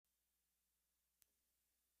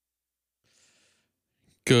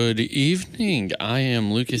Good evening. I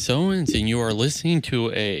am Lucas Owens, and you are listening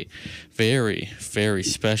to a very, very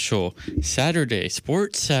special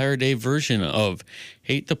Sports Saturday version of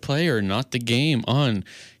Hate the Player, Not the Game on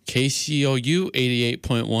KCOU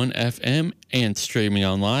 88.1 FM and streaming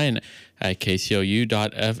online at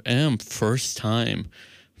kcou.fm. First time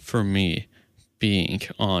for me being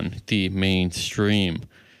on the mainstream.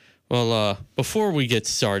 Well, before we get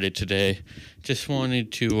started today, just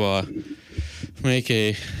wanted to make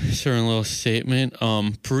a certain little statement.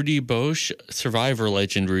 Rudy Boesch, Survivor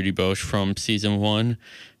legend Rudy Boesch from season 1,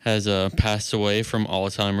 has passed away from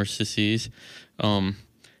Alzheimer's disease.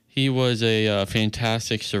 He was a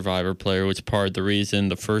fantastic Survivor player, was part of the reason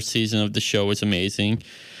the first season of the show was amazing.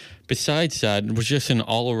 Besides that, it was just an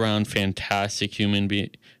all-around fantastic human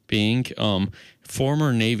being.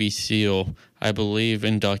 Former Navy SEAL, I believe,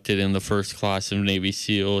 inducted in the first class of Navy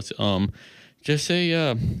SEALs. Just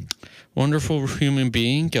a wonderful human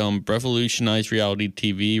being. Revolutionized reality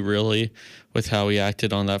TV, really, with how he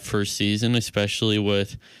acted on that first season, especially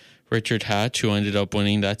with Richard Hatch, who ended up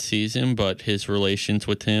winning that season, but his relations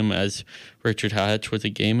with him as Richard Hatch was a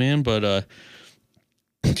gay man. But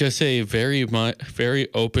just a very,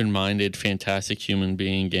 very open-minded, fantastic human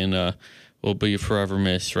being, and will be forever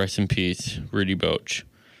missed. Rest in peace, Rudy Boesch.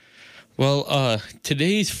 Well,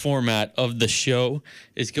 today's format of the show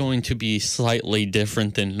is going to be slightly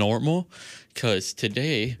different than normal because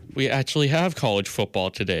today we actually have college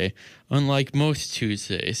football today, unlike most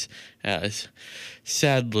Tuesdays, as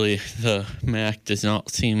sadly the MAC does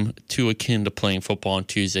not seem too akin to playing football on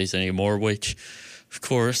Tuesdays anymore, which, of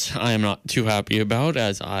course, I am not too happy about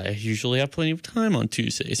as I usually have plenty of time on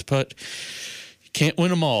Tuesdays, but you can't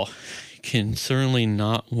win them all. You can certainly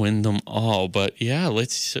not win them all, but yeah,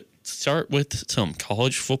 let's start with some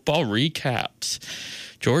college football recaps.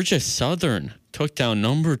 Georgia Southern took down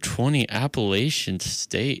number 20 Appalachian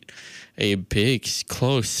State. A big,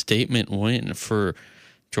 close statement win for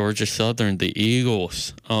Georgia Southern, the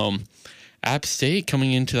Eagles. App State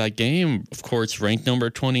coming into that game, of course, ranked number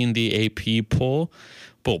 20 in the AP poll.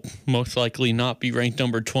 Will most likely not be ranked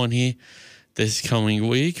number 20 this coming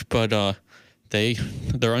week, but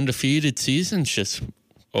their undefeated season's just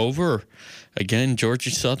over. Again,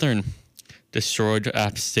 Georgia Southern destroyed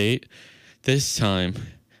App State, this time,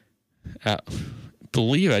 at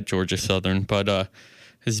Georgia Southern, but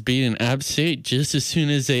has beaten App State just as soon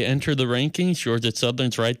as they enter the rankings. Georgia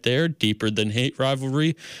Southern's right there, deeper than hate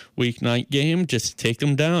rivalry, week 9 game, just take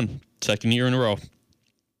them down, second year in a row.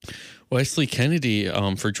 Wesley Kennedy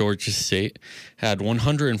for Georgia State had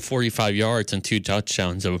 145 yards and 2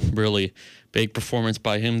 touchdowns, a really big performance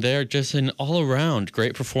by him there. Just an all-around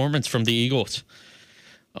great performance from the Eagles.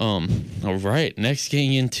 All right, next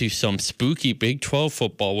getting into some spooky Big 12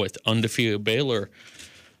 football with undefeated Baylor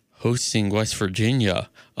hosting West Virginia.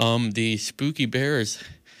 The Spooky Bears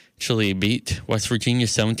actually beat West Virginia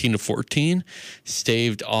 17-14,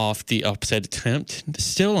 staved off the upset attempt.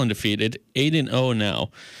 Still undefeated, 8-0 now.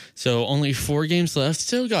 So only 4 games left.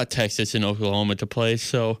 Still got Texas and Oklahoma to play,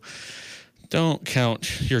 so don't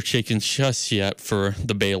count your chickens just yet for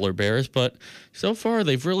the Baylor Bears, but so far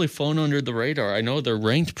they've really flown under the radar. I know they're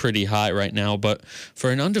ranked pretty high right now, but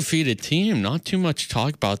for an undefeated team, not too much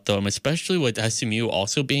talk about them, especially with SMU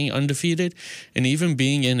also being undefeated and even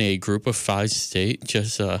being in a group of 5 state.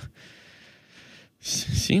 Just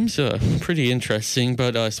seems pretty interesting,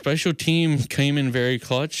 but special team came in very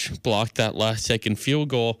clutch, blocked that last-second field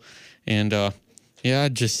goal, and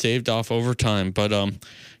just saved off overtime. But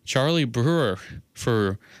Charlie Brewer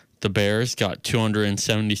for the Bears got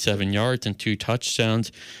 277 yards and 2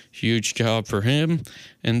 touchdowns. Huge job for him.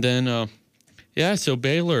 And then, so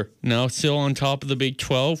Baylor now still on top of the Big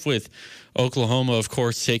 12 with Oklahoma, of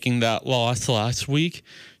course, taking that loss last week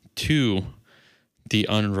to the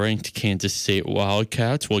unranked Kansas State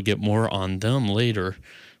Wildcats. We'll get more on them later.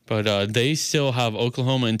 But they still have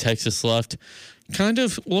Oklahoma and Texas left. Kind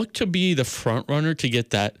of look to be the front runner to get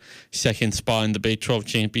that second spot in the Big 12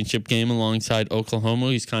 championship game alongside Oklahoma.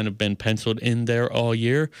 He's kind of been penciled in there all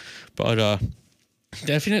year, but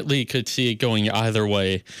definitely could see it going either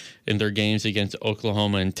way in their games against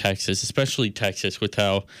Oklahoma and Texas, especially Texas with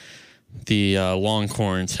how the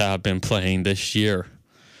Longhorns have been playing this year.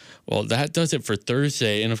 Well, that does it for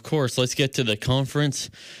Thursday. And of course, let's get to the conference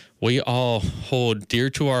we all hold dear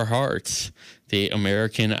to our hearts. The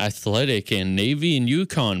American Athletic, and Navy and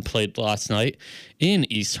UConn played last night in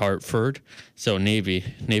East Hartford. So Navy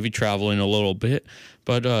traveling a little bit,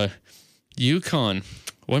 but UConn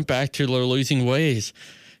went back to their losing ways.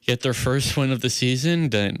 Get their first win of the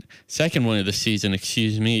season, then second win of the season,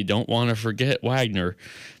 Don't want to forget Wagner.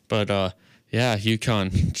 But Yeah,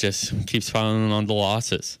 UConn just keeps piling on the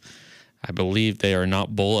losses. I believe they are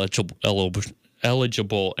not bowl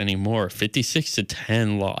eligible anymore.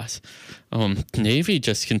 56-10 loss. Navy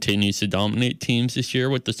just continues to dominate teams this year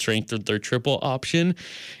with the strength of their triple option,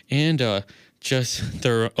 and just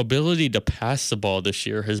their ability to pass the ball this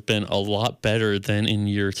year has been a lot better than in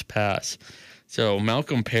years past. So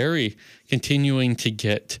Malcolm Perry continuing to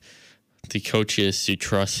get the coaches to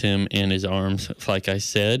trust him and his arms. Like I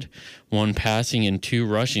said, 1 passing and 2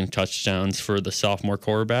 rushing touchdowns for the sophomore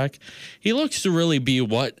quarterback. He looks to really be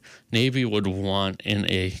what Navy would want in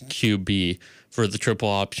a QB for the triple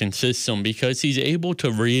option system, because he's able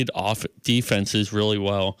to read off defenses really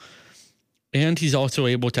well. And he's also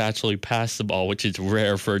able to actually pass the ball, which is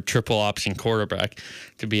rare for a triple option quarterback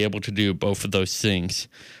to be able to do both of those things.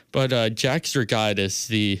 But Jack Zergaitis,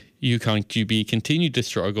 the UConn QB, continued to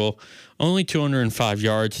struggle. Only 205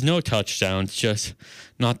 yards, no touchdowns, just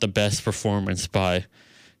not the best performance by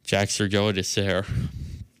Jack Zergaitis there.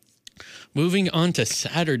 Moving on to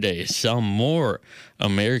Saturday, some more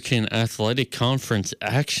American Athletic Conference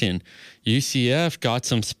action. UCF got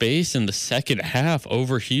some space in the second half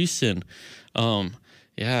over Houston.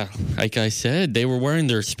 Yeah, like I said, they were wearing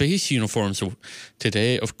their space uniforms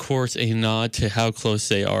today. Of course, a nod to how close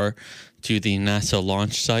they are to the NASA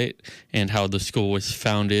launch site and how the school was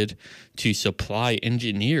founded to supply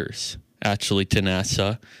engineers actually to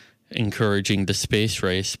NASA, encouraging the space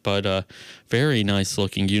race. But very nice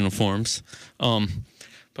looking uniforms.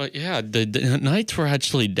 But yeah, the Knights were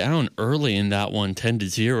actually down early in that one,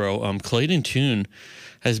 10-0. Clayton Tune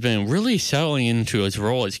has been really settling into his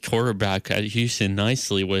role as quarterback at Houston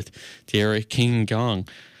nicely with Derek King Gong.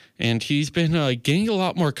 And he's been getting a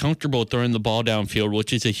lot more comfortable throwing the ball downfield,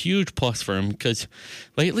 which is a huge plus for him, because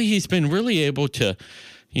lately he's been really able to,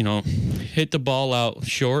 hit the ball out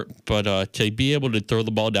short, but to be able to throw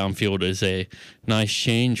the ball downfield is a nice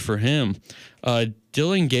change for him.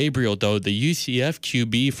 Dylan Gabriel, though, the UCF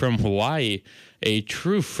QB from Hawaii, a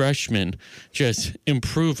true freshman, just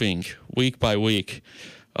improving week by week.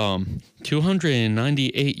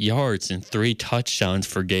 298 yards and 3 touchdowns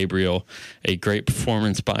for Gabriel. A great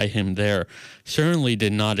performance by him there. Certainly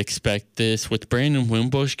did not expect this with Brandon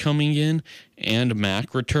Wimbush coming in and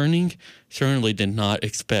Mack returning. Certainly did not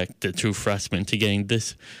expect the true freshman to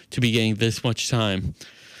be getting this much time.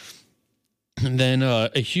 And then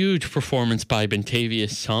a huge performance by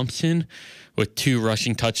Bentavious Thompson with 2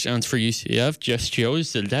 rushing touchdowns for UCF just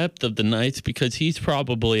shows the depth of the Knights, because he's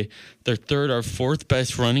probably their 3rd or 4th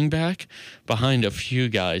best running back behind a few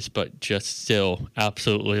guys, but just still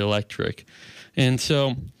absolutely electric. And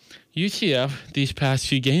so UCF, these past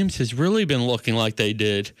few games, has really been looking like they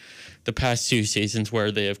did the past 2 seasons,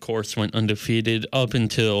 where they, of course, went undefeated up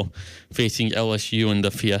until facing LSU in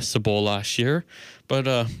the Fiesta Bowl last year.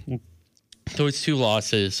 But those 2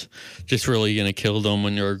 losses just really going to kill them.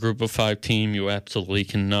 When you're a group of 5 team, you absolutely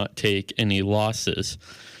cannot take any losses.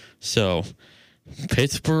 So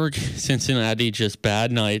Pittsburgh, Cincinnati, just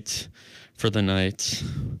bad nights for the Knights.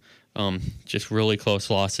 Just really close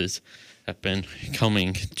losses have been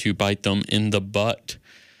coming to bite them in the butt.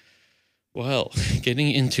 Well, getting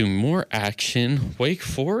into more action, Wake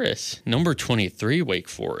Forest, number 23 Wake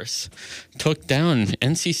Forest, took down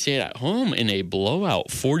NC State at home in a blowout,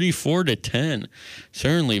 44-10.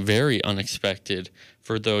 Certainly very unexpected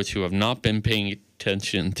for those who have not been paying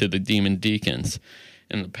attention to the Demon Deacons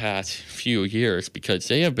in the past few years, because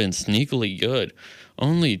they have been sneakily good.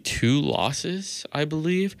 Only 2 losses, I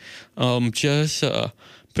believe.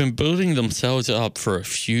 Been building themselves up for a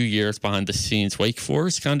few years behind the scenes. Wake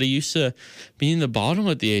Forest kind of used to be in the bottom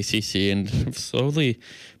of the ACC and have slowly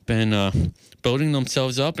been building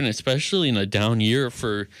themselves up, and especially in a down year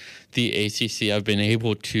for the ACC, have been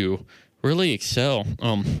able to really excel.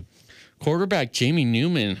 Quarterback Jamie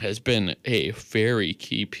Newman has been a very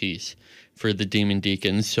key piece for the Demon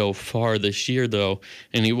Deacons so far this year, though,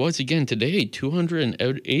 and he was again today,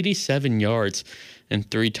 287 yards and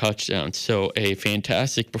 3 touchdowns. So a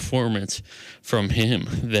fantastic performance from him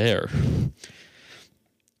there.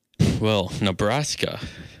 Well, Nebraska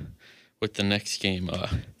with the next game.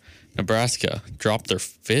 Nebraska dropped their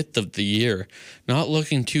 5th of the year. Not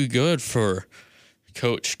looking too good for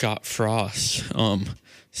Coach Scott Frost.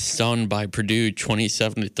 Stunned by Purdue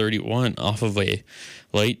 27-31 off of a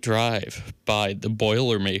late drive by the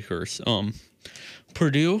Boilermakers.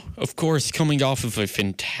 Purdue, of course, coming off of a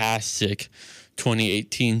fantastic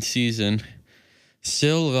 2018 season,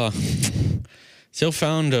 still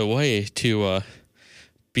found a way to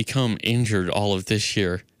become injured all of this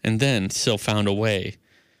year, and then still found a way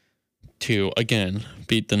to, again,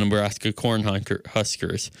 beat the Nebraska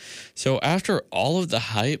Cornhuskers. So after all of the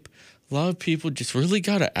hype a lot of people just really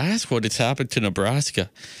got to ask what has happened to Nebraska.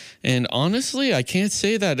 And honestly, I can't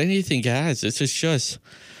say that anything has. This is just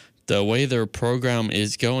the way their program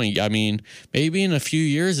is going. I mean, maybe in a few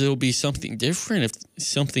years it'll be something different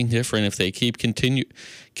if they keep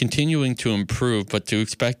continuing to improve, but to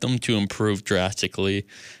expect them to improve drastically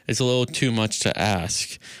is a little too much to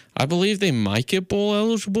ask. I believe they might get bowl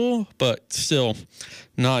eligible, but still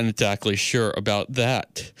not exactly sure about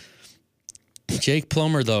that. Jake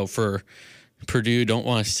Plummer, though, for Purdue, don't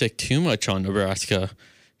want to stick too much on Nebraska.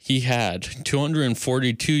 He had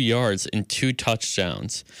 242 yards and 2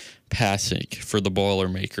 touchdowns passing for the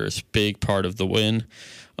Boilermakers. Big part of the win.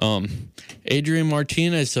 Adrian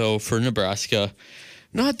Martinez, though, for Nebraska,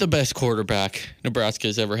 not the best quarterback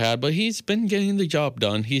Nebraska's ever had, but he's been getting the job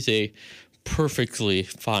done. He's a perfectly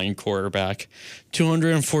fine quarterback.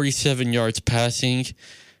 247 yards passing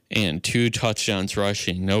and 2 touchdowns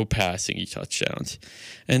rushing. No passing touchdowns.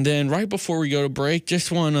 And then right before we go to break,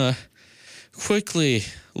 just want to quickly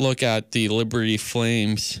look at the Liberty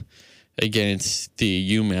Flames against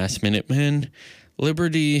the UMass Minutemen.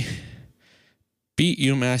 Liberty beat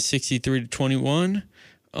UMass 63-21.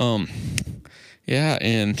 Yeah,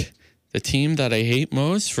 and the team that I hate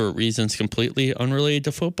most, for reasons completely unrelated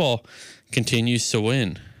to football, continues to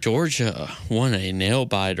win. Georgia won a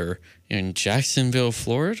nail-biter in Jacksonville,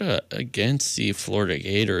 Florida against the Florida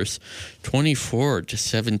Gators,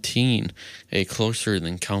 24-17, a closer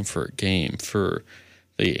than comfort game for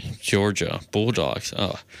the Georgia Bulldogs.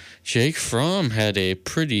 Jake Fromm had a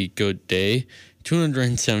pretty good day,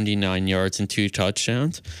 279 yards and 2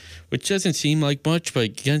 touchdowns, which doesn't seem like much, but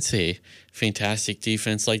against a fantastic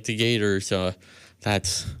defense like the Gators,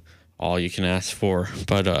 that's all you can ask for.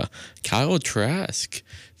 But Kyle Trask,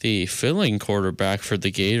 the filling quarterback for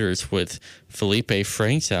the Gators with Felipe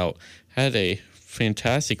Franks out, had a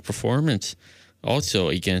fantastic performance also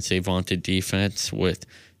against a vaunted defense with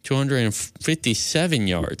 257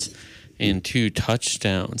 yards and 2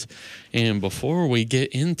 touchdowns. And before we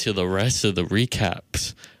get into the rest of the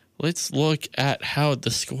recaps, let's look at how the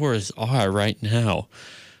scores are right now.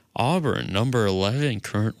 Auburn, number 11,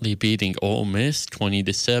 currently beating Ole Miss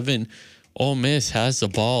 20-7. Ole Miss has the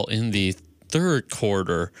ball in the third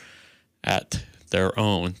quarter at their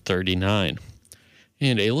own 39.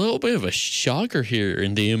 And a little bit of a shocker here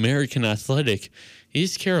in the American Athletic.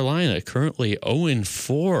 East Carolina currently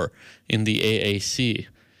 0-4 in the AAC.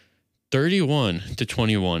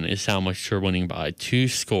 31-21 is how much they're winning by, 2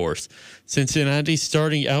 scores. Cincinnati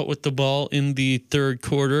starting out with the ball in the third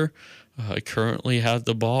quarter. Currently have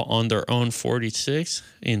the ball on their own 46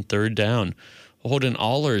 in third down. Holden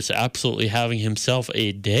Allers absolutely having himself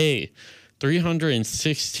a day.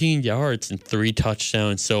 316 yards and 3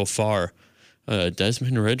 touchdowns so far.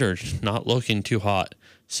 Desmond Ridder not looking too hot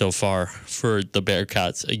so far for the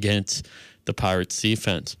Bearcats against the Pirates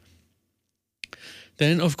defense.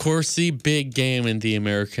 Then, of course, the big game in the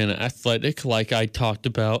American Athletic, like I talked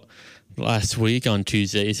about last week on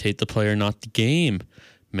Tuesdays, Hate the Player, Not the Game.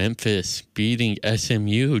 Memphis beating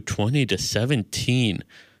SMU 20-17.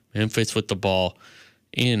 Memphis with the ball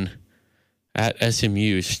in at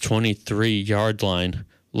SMU's 23-yard line,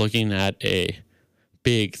 looking at a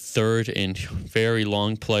big third and very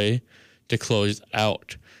long play to close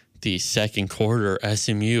out the second quarter.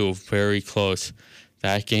 SMU very close.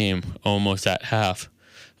 That game almost at half.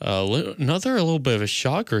 Another little bit of a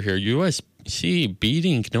shocker here. USC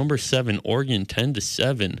beating number 7 Oregon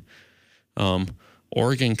 10-7.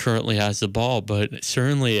 Oregon currently has the ball, but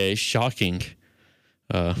certainly a shocking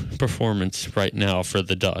performance right now for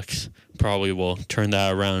the Ducks. Probably will turn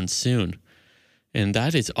that around soon. And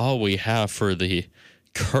that is all we have for the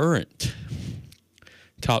current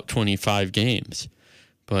top 25 games.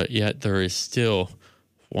 But yet there is still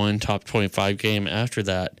one top 25 game after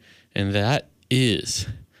that, and that is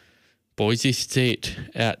Boise State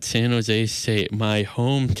at San Jose State, my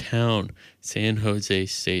hometown San Jose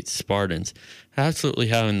State Spartans, absolutely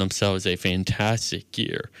having themselves a fantastic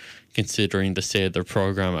year considering the state of their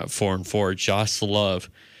program at 4-4. Josh Love,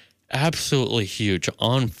 absolutely huge,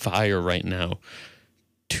 on fire right now.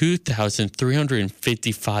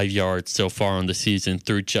 2,355 yards so far on the season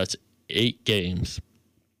through just 8 games.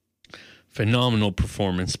 Phenomenal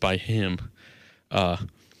performance by him.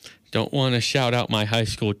 Don't want to shout out my high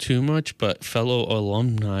school too much, but fellow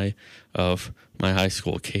alumni of my high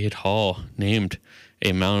school, Cade Hall, named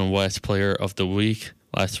a Mountain West Player of the Week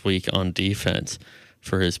last week on defense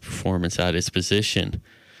for his performance at his position.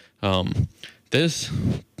 This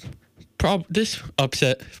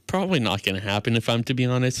upset probably not going to happen, if I'm to be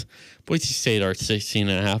honest. Boise State are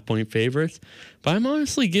 16.5 point favorites, but I'm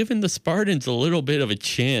honestly giving the Spartans a little bit of a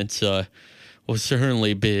chance. will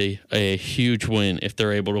certainly be a huge win if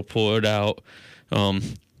they're able to pull it out.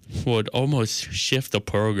 Would almost shift the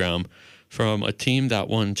program from a team that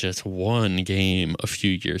won just one game a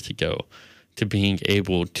few years ago to being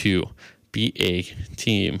able to beat a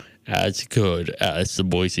team as good as the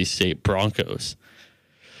Boise State Broncos.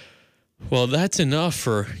 Well, that's enough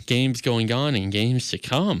for games going on and games to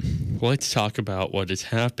come. Let's talk about what has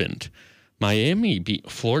happened. Miami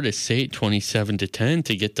beat Florida State 27-10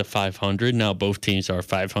 to get to 500. Now both teams are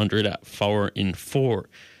 500 at 4-4.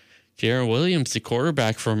 Jarren Williams, the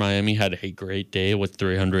quarterback for Miami, had a great day with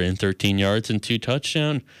 313 yards and 2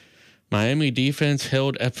 touchdowns. Miami defense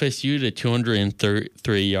held FSU to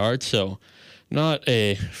 233 yards, so not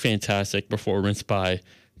a fantastic performance by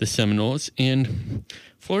the Seminoles. And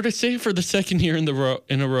Florida State, for the second year in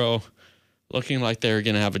a row, looking like they're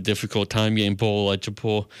going to have a difficult time getting bowl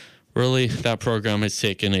eligible. Really, that program has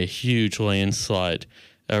taken a huge landslide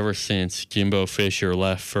ever since Jimbo Fisher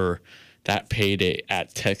left for that payday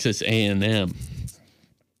at Texas A&M.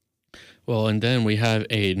 Well, and then we have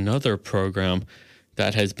another program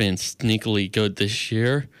that has been sneakily good this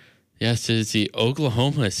year. Yes, it is the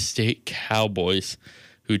Oklahoma State Cowboys,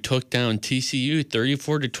 who took down TCU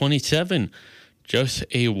 34-27 just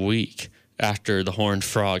a week after the Horned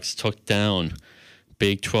Frogs took down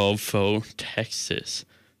Big 12 foe Texas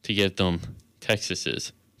to give them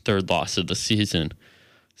Texas's third loss of the season.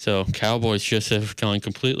 So Cowboys just have gone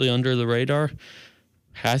completely under the radar.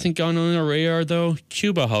 Hasn't gone on the radar, though.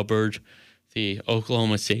 Chuba Hubbard, the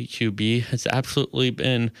Oklahoma State QB, has absolutely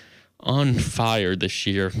been on fire this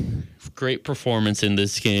year. Great performance in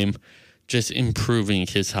this game, just improving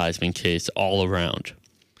his Heisman case all around.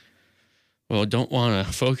 Well, don't want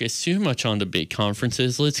to focus too much on the big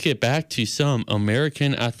conferences. Let's get back to some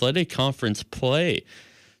American Athletic Conference play.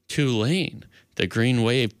 Tulane, the Green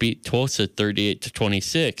Wave, beat Tulsa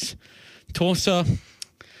 38-26. Tulsa,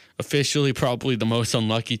 officially probably the most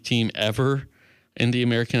unlucky team ever in the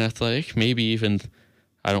American Athletic. Maybe even,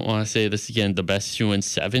 I don't want to say this again, the best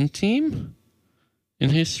 2-7 team in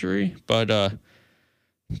history. But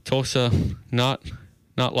Tulsa, not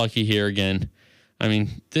lucky here again. I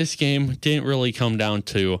mean, this game didn't really come down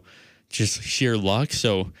to just sheer luck,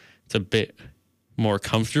 so it's a bit more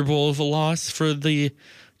comfortable of a loss for the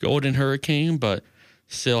Golden Hurricane, but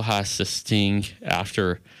still has to sting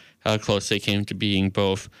after how close they came to being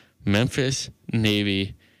both Memphis,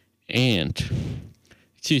 Navy, and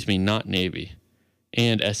SMU.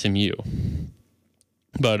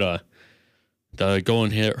 But the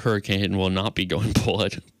Golden Hurricane will not be going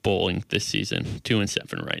bowling this season.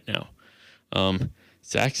 2-7 right now.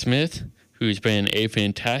 Zach Smith, who's been a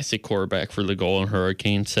fantastic quarterback for the Golden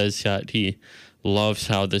Hurricane, says that he loves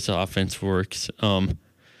how this offense works.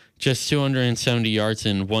 Just 270 yards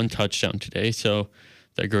and 1 touchdown today, so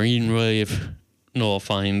the Green Wave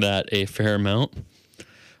nullifying that a fair amount.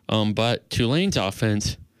 But Tulane's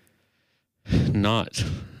offense not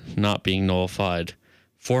being nullified.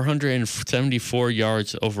 474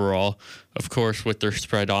 yards overall, of course, with their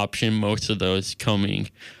spread option, most of those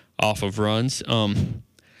coming off of runs.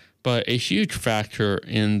 But a huge factor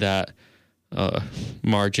in that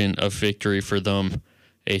margin of victory for them,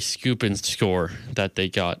 a scoop and score that they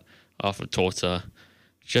got off of Tulsa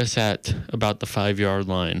just at about the 5-yard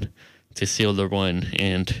line to seal the win.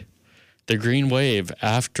 And the Green Wave,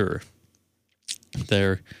 after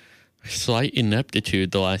their slight ineptitude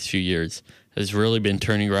the last few years, has really been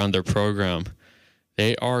turning around their program.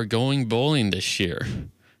 They are going bowling this year.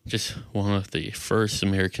 Just one of the first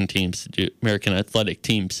American athletic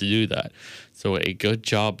teams to do that. So a good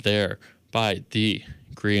job there by the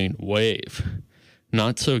Green Wave.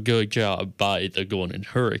 Not so good job by the Golden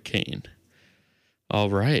Hurricane. All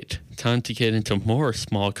right, time to get into more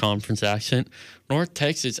small conference action. North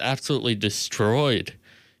Texas absolutely destroyed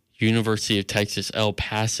University of Texas El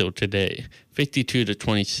Paso today,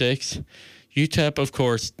 52-26. UTEP, of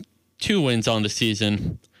course, 2 wins on the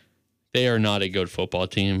season. They are not a good football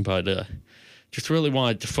team, but just really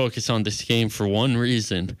wanted to focus on this game for one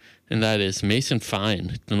reason, and that is Mason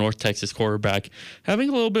Fine, the North Texas quarterback, having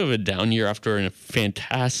a little bit of a down year after a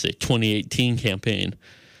fantastic 2018 campaign.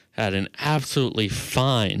 Had an absolutely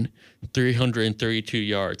fine 332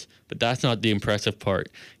 yards, but that's not the impressive part.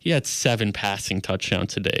 He had 7 passing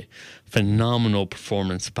touchdowns today. Phenomenal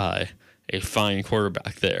performance by a fine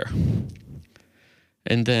quarterback there.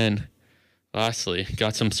 And then, lastly,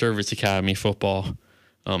 got some Service Academy football,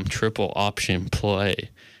 triple option play.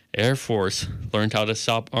 Air Force learned how to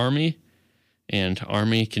stop Army, and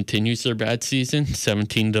Army continues their bad season,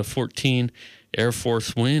 17-14. Air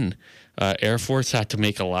Force win. Air Force had to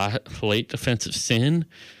make a late defensive sin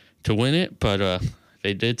to win it, but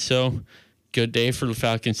they did so. good day for the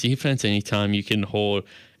Falcons defense. Anytime you can hold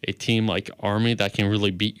a team like Army that can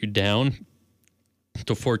really beat you down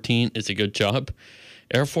to 14 is a good job.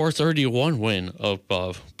 Air Force already 1 win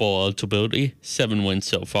above bowl eligibility, 7 wins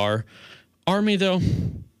so far. Army, though,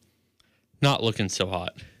 not looking so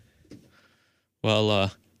hot.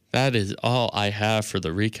 Well, that is all I have for the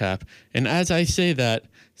recap. And as I say that,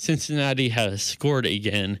 Cincinnati has scored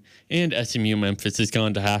again, and SMU Memphis has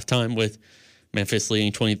gone to halftime with Memphis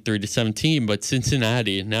leading 23-17, but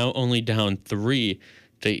Cincinnati now only down 3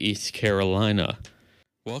 to East Carolina.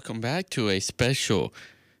 Welcome back to a special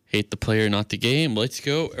Hate the Player, Not the Game. Let's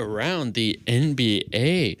go around the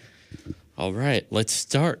NBA. All right, let's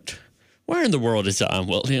start. Where in the world is Zion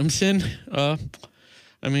Williamson?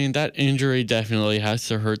 I mean, that injury definitely has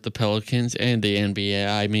to hurt the Pelicans and the NBA.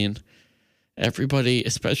 I mean, everybody,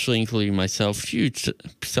 especially including myself, huge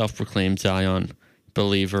self-proclaimed Zion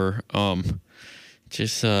believer.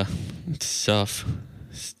 Just tough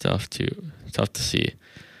to see.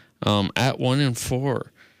 At 1-4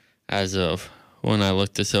 as of when I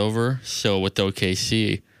looked this over. So with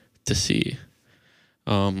OKC to see.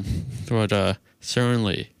 But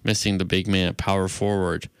certainly missing the big man, power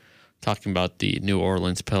forward. Talking about the New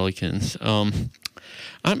Orleans Pelicans. I'm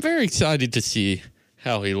very excited to see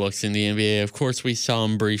how he looks in the NBA. Of course, we saw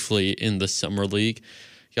him briefly in the Summer League.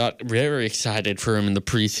 Got very excited for him in the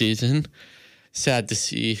preseason. Sad to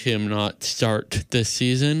see him not start this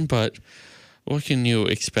season, but what can you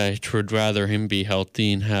expect? Would rather him be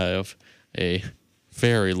healthy and have a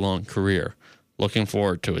very long career. Looking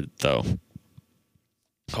forward to it, though.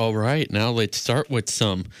 All right, now let's start with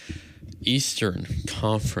some Eastern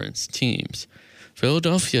Conference teams.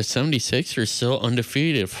 Philadelphia 76ers still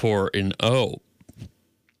undefeated 4-0.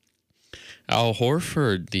 Al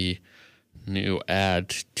Horford, the new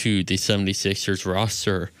add to the 76ers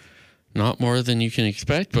roster. Not more than you can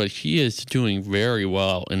expect, but he is doing very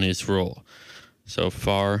well in his role so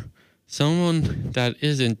far. Someone that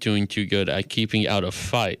isn't doing too good at keeping out of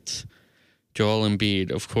fights. Joel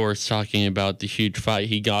Embiid, of course, talking about the huge fight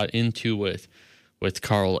he got into with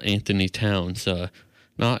Karl Anthony Towns.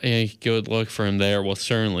 Not a good look for him there. Well,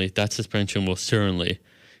 certainly, that suspension will certainly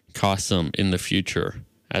cost them in the future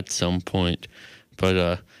at some point.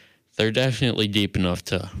 But they're definitely deep enough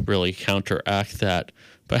to really counteract that.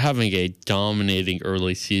 But having a dominating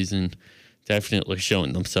early season, definitely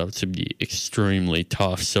showing themselves to be extremely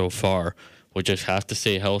tough so far. We'll just have to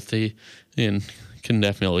stay healthy and can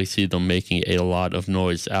definitely see them making a lot of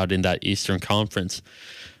noise out in that Eastern Conference.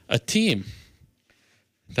 A team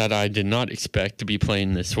that I did not expect to be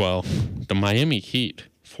playing this well, the Miami Heat,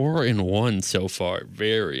 4-1 so far.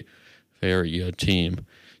 Very, very good team.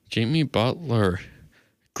 Jimmy Butler,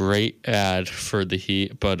 great add for the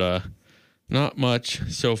Heat, but not much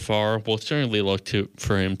so far. We'll certainly look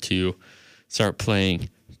for him to start playing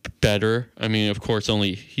better. I mean, of course,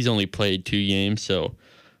 he's only played 2 games, so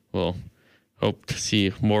we'll hope to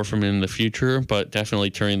see more from him in the future, but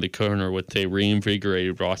definitely turning the corner with a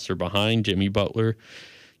reinvigorated roster behind Jimmy Butler.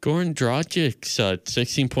 Goran Dragic,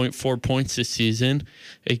 16.4 points this season.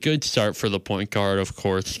 A good start for the point guard, of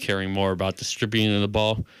course, caring more about distributing the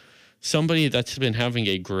ball. Somebody that's been having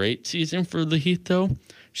a great season for the Heat, though,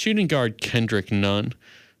 shooting guard Kendrick Nunn,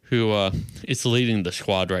 who is leading the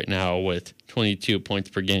squad right now with 22 points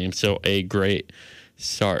per game. So a great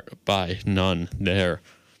start by Nunn there.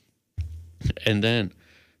 And then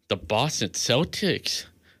the Boston Celtics,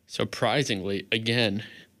 surprisingly, again,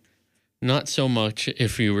 not so much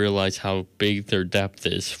if you realize how big their depth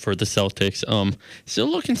is for the Celtics. Still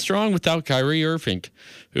looking strong without Kyrie Irving,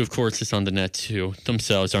 who, of course, is on the Nets, who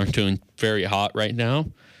themselves aren't doing very hot right now.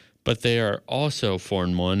 But they are also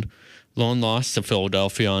 4-1. Lone loss to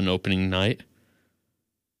Philadelphia on opening night.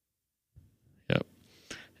 Yep.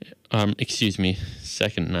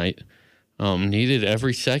 Second night. Needed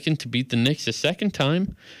every second to beat the Knicks a second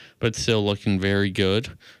time, but still looking very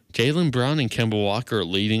good. Jaylen Brown and Kemba Walker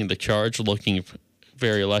leading the charge, looking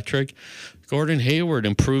very electric. Gordon Hayward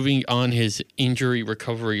improving on his injury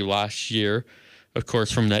recovery last year. Of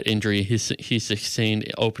course, from that injury he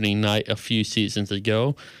sustained opening night a few seasons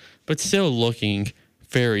ago, but still looking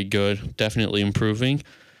very good, definitely improving.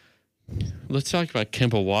 Let's talk about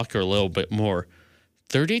Kemba Walker a little bit more.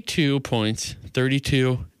 32 points,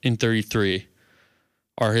 32 and 33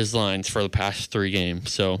 are his lines for the past 3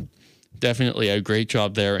 games. So definitely a great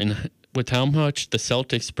job there. And with how much the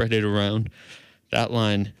Celtics spread it around, that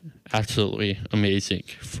line absolutely amazing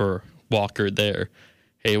for Walker there.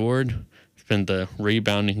 Hayward has been the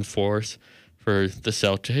rebounding force for the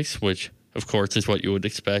Celtics, which of course is what you would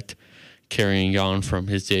expect carrying on from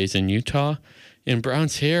his days in Utah. And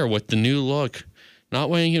Brown's hair with the new look, not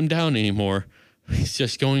weighing him down anymore. He's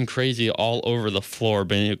just going crazy all over the floor,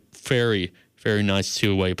 being a very, very nice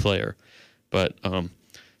two-way player. But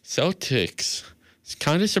Celtics,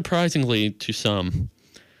 kind of surprisingly to some,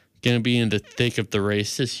 going to be in the thick of the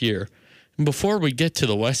race this year. And before we get to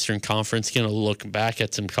the Western Conference, going to look back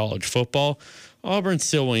at some college football. Auburn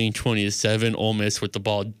still winning 20-7. Ole Miss with the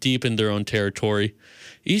ball deep in their own territory.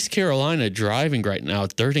 East Carolina driving right now,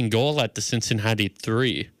 3rd and goal at the Cincinnati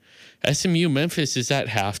 3. SMU Memphis is at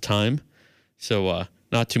halftime, so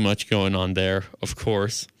not too much going on there, of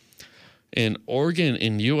course. And Oregon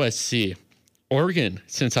and USC. Oregon,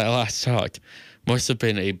 since I last talked, must have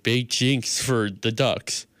been a big jinx for the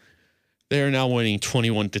Ducks. They are now winning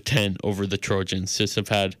 21-10 over the Trojans. Just have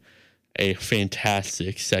had a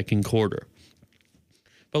fantastic second quarter.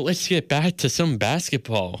 But let's get back to some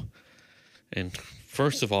basketball. And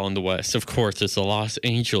first of all, in the West, of course, is the Los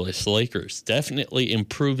Angeles Lakers. Definitely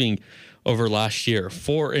improving over last year.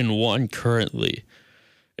 4-1 currently.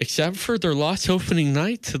 Except for their loss opening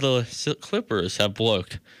night to the Clippers have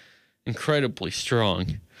looked incredibly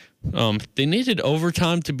strong. They needed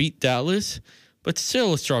overtime to beat Dallas, but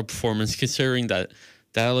still a strong performance considering that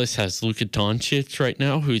Dallas has Luka Doncic right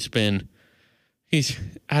now, he's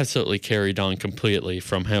absolutely carried on completely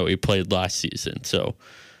from how he played last season. So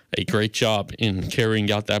a great job in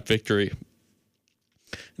carrying out that victory.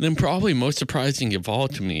 And then probably most surprising of all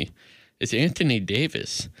to me is Anthony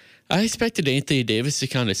Davis. I expected Anthony Davis to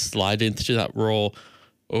kind of slide into that role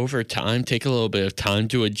over time, take a little bit of time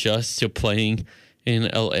to adjust to playing in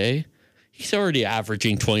LA. He's already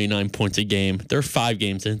averaging 29 points a game. They're 5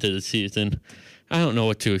 games into the season. I don't know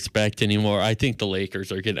what to expect anymore. I think the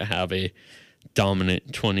Lakers are going to have a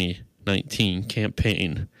dominant 2019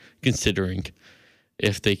 campaign, considering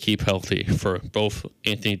if they keep healthy for both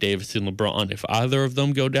Anthony Davis and LeBron. If either of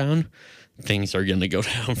them go down, things are going to go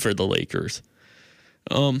down for the Lakers.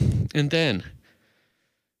 And then,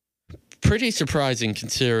 pretty surprising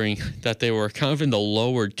considering that they were kind of in the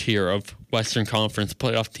lower tier of Western Conference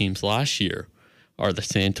playoff teams last year, are the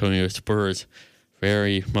San Antonio Spurs.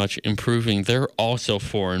 Very much improving. They're also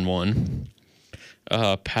 4-1.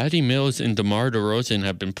 Patty Mills and DeMar DeRozan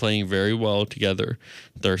have been playing very well together.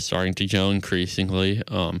 They're starting to gel increasingly.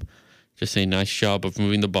 Just a nice job of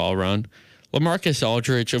moving the ball around. LaMarcus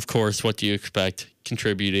Aldridge, of course, what do you expect?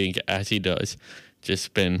 Contributing as he does.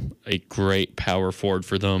 Just been a great power forward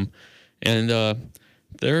for them. And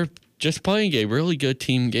they're just playing a really good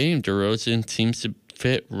team game. DeRozan seems to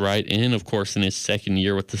fit right in, of course, in his second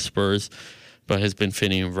year with the Spurs, but has been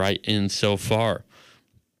fitting right in so far.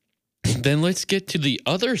 Then let's get to the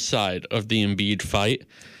other side of the Embiid fight.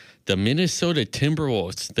 The Minnesota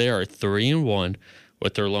Timberwolves, they are 3-1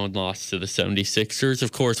 with their lone loss to the 76ers,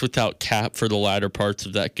 of course, without Cap for the latter parts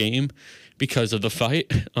of that game because of the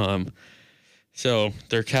fight. So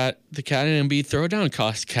the Cat and Embiid throwdown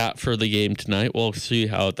cost Cap for the game tonight. We'll see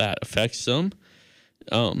how that affects them.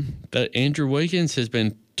 But Andrew Wiggins has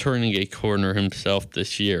been turning a corner himself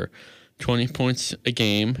this year. 20 points a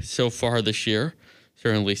game so far this year.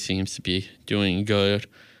 Certainly seems to be doing good.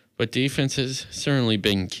 But defense has certainly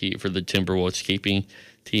been key for the Timberwolves, keeping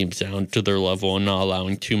teams down to their level and not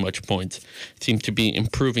allowing too much points. Seem to be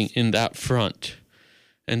improving in that front.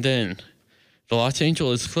 And then the Los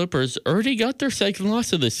Angeles Clippers already got their second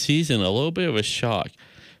loss of the season. A little bit of a shock.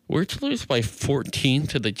 We're to lose by 14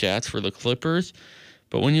 to the Jazz for the Clippers.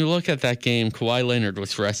 But when you look at that game, Kawhi Leonard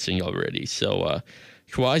was resting already. So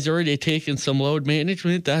Kawhi's already taken some load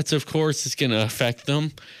management. That's, of course, is going to affect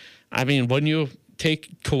them. I mean, when you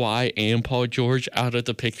take Kawhi and Paul George out of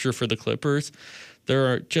the picture for the Clippers,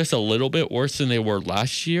 they're just a little bit worse than they were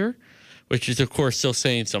last year, which is, of course, still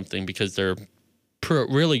saying something because they're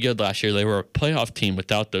really good last year. They were a playoff team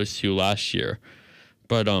without those two last year.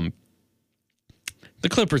 But the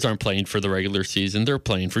Clippers aren't playing for the regular season. They're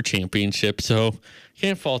playing for championships, so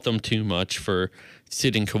can't fault them too much for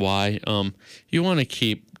sitting Kawhi. You want to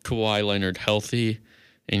keep Kawhi Leonard healthy,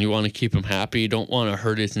 and you want to keep him happy. You don't want to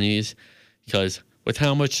hurt his knees because with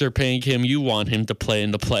how much they're paying him, you want him to play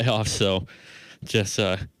in the playoffs. So just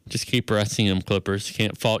keep resting him, Clippers.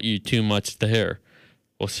 Can't fault you too much there.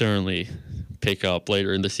 We'll certainly pick up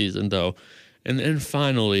later in the season, though. And then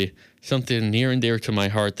finally, something near and dear to my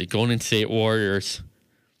heart, the Golden State Warriors.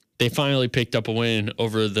 They finally picked up a win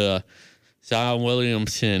over the Zion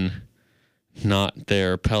Williamson, not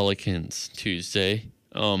their Pelicans, Tuesday.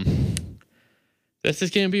 This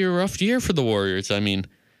is going to be a rough year for the Warriors. I mean,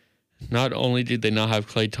 not only did they not have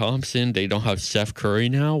Klay Thompson, they don't have Steph Curry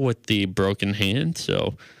now with the broken hand.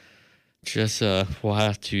 So just we'll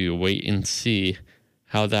have to wait and see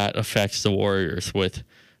how that affects the Warriors with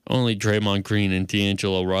only Draymond Green and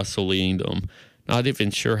D'Angelo Russell leading them. Not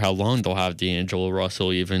even sure how long they'll have D'Angelo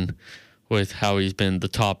Russell, even with how he's been the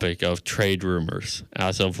topic of trade rumors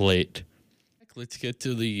as of late. Let's get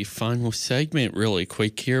to the final segment really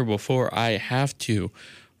quick here before I have to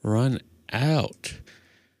run out.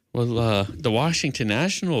 Well, the Washington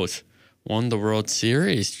Nationals won the World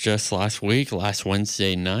Series just last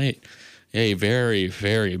Wednesday night. A very,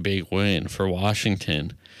 very big win for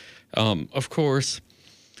Washington. Of course,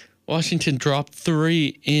 Washington dropped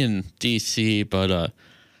 3 in D.C., but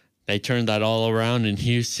they turned that all around in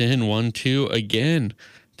Houston, 1-2 again.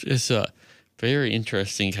 Just very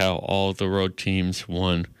interesting how all the road teams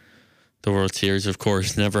won the World Series. Of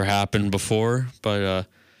course, never happened before, but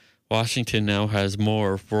Washington now has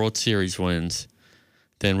more World Series wins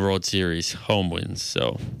than World Series home wins.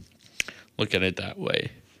 So look at it that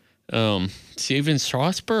way. Steven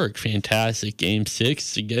Strasburg, fantastic Game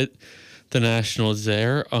 6 to get the Nationals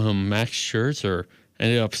there. Max Scherzer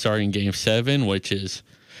ended up starting Game 7, which is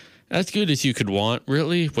as good as you could want,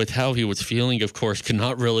 really, with how he was feeling. Of course, could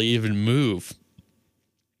not really even move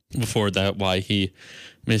before that, why he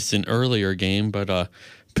missed an earlier game, but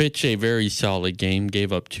pitched a very solid game,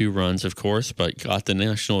 gave up 2 runs, of course, but got the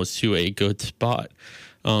Nationals to a good spot.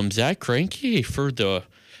 Zach Greinke for the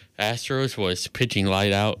Astros was pitching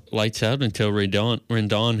lights out until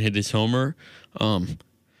Rendon hit his homer.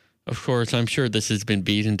 Of course, I'm sure this has been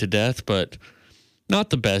beaten to death, but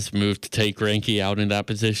not the best move to take Greinke out in that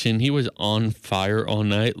position. He was on fire all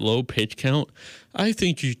night, low pitch count. I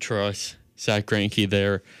think you trust Zach Greinke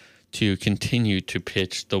there to continue to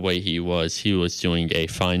pitch the way he was. He was doing a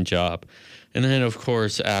fine job. And then, of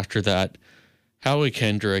course, after that, Howie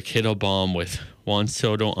Kendrick hit a bomb with Juan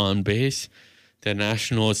Soto on base. The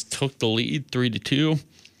Nationals took the lead 3-2,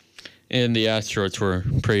 and the Astros were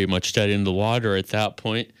pretty much dead in the water at that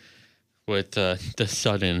point with the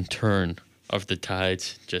sudden turn of the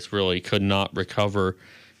tides. Just really could not recover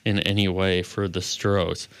in any way for the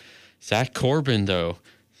Stros. Zach Corbin, though,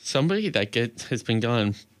 somebody that has been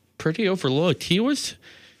gone pretty overlooked. He was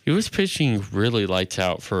pitching really lights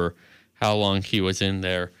out for how long he was in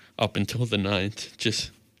there up until the 9th.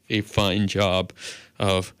 Just a fine job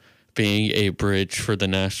of being a bridge for the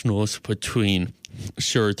Nationals between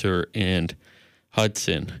Scherzer and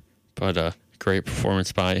Hudson. But a great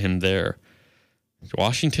performance by him there.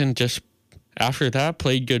 Washington just after that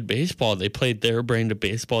played good baseball. They played their brand of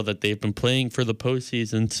baseball that they've been playing for the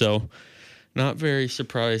postseason. So not very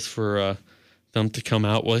surprised for them to come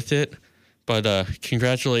out with it. But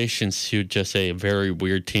congratulations to just a very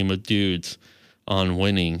weird team of dudes on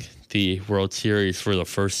winning the World Series for the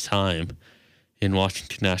first time in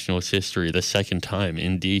Washington Nationals history, the second time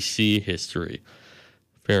in D.C. history.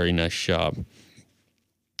 Very nice job.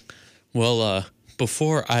 Well,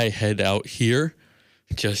 before I head out here,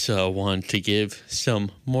 just want to give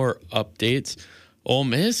some more updates. Ole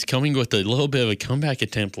Miss coming with a little bit of a comeback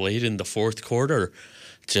attempt late in the 4th quarter.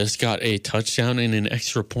 Just got a touchdown and an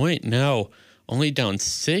extra point. Now only down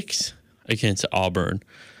 6 against Auburn.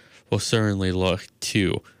 We'll certainly look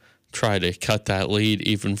to try to cut that lead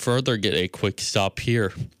even further, get a quick stop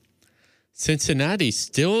here. Cincinnati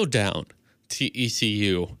still down to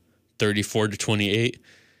ECU, 34-28.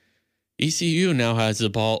 ECU now has the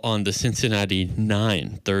ball on the Cincinnati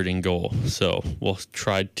 9, 3rd and goal. So we'll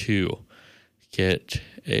try to get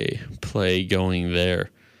a play going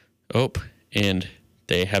there. Oh, and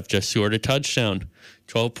they have just scored a touchdown.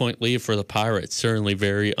 12-point lead for the Pirates. Certainly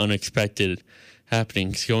very unexpected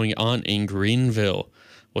happenings going on in Greenville.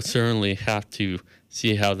 We'll certainly have to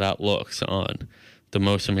see how that looks on the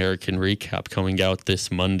Most American Recap coming out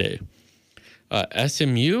this Monday.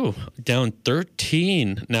 SMU down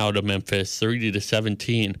 13 now to Memphis,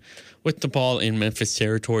 30-17. With the ball in Memphis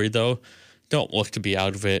territory, though, don't look to be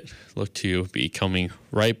out of it. Look to be coming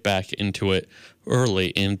right back into it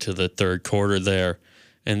early into the 3rd quarter there.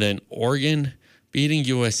 And then Oregon beating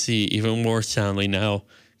USC even more soundly now,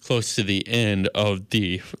 close to the end of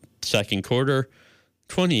the 2nd quarter,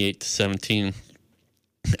 28-17.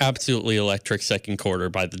 Absolutely electric 2nd quarter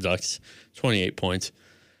by the Ducks, 28 points.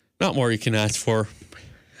 Not more you can ask for.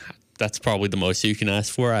 That's probably the most you can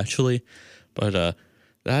ask for, actually. But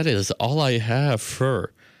that is all I have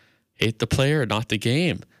for Hate the Player, Not the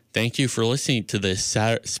Game. Thank you for listening to this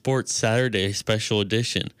Sports Saturday special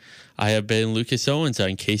edition. I have been Lucas Owens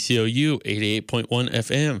on KCOU 88.1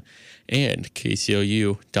 FM and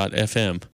KCOU.FM.